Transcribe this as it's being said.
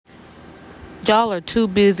Y'all are too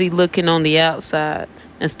busy looking on the outside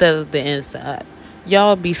instead of the inside.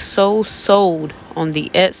 Y'all be so sold on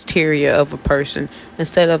the exterior of a person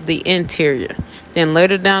instead of the interior. Then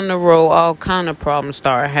later down the road, all kind of problems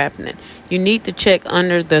start happening. You need to check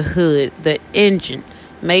under the hood, the engine.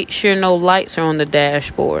 Make sure no lights are on the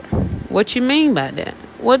dashboard. What you mean by that?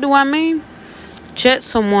 What do I mean? Check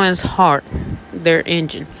someone's heart, their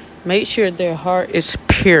engine. Make sure their heart is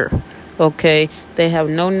pure. Okay, they have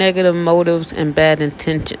no negative motives and bad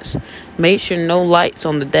intentions. Make sure no lights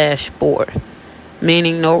on the dashboard,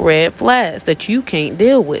 meaning no red flags that you can't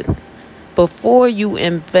deal with. Before you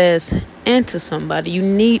invest into somebody, you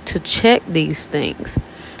need to check these things.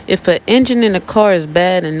 If an engine in a car is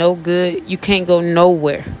bad and no good, you can't go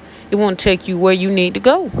nowhere. It won't take you where you need to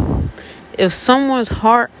go. If someone's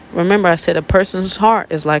heart, remember I said a person's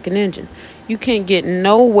heart is like an engine. You can't get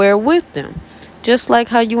nowhere with them. Just like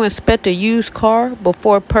how you inspect a used car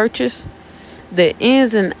before purchase, the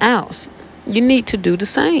ins and outs, you need to do the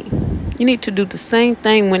same. You need to do the same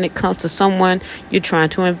thing when it comes to someone you're trying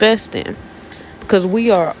to invest in. Because we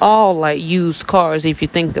are all like used cars if you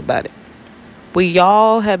think about it. We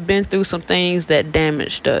all have been through some things that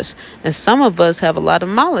damaged us. And some of us have a lot of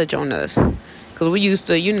mileage on us. Because we used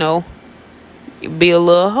to, be a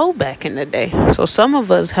little hoe back in the day. So some of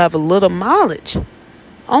us have a little mileage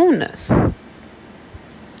on us.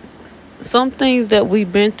 Some things that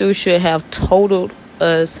we've been through should have totaled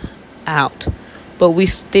us out, but we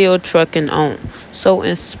still trucking on. So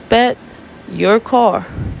inspect your car,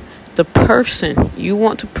 the person you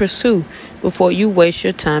want to pursue, before you waste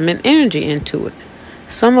your time and energy into it.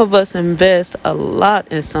 Some of us invest a lot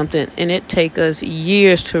in something and it takes us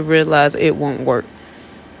years to realize it won't work.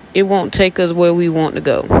 It won't take us where we want to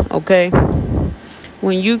go, okay?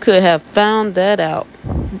 When you could have found that out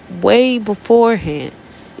way beforehand,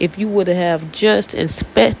 if you would have just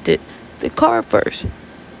inspected the car first.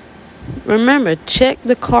 Remember, check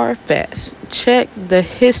the Carfax. Check the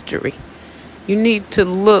history. You need to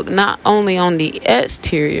look not only on the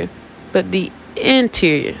exterior, but the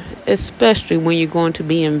interior, especially when you're going to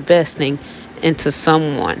be investing into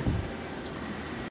someone.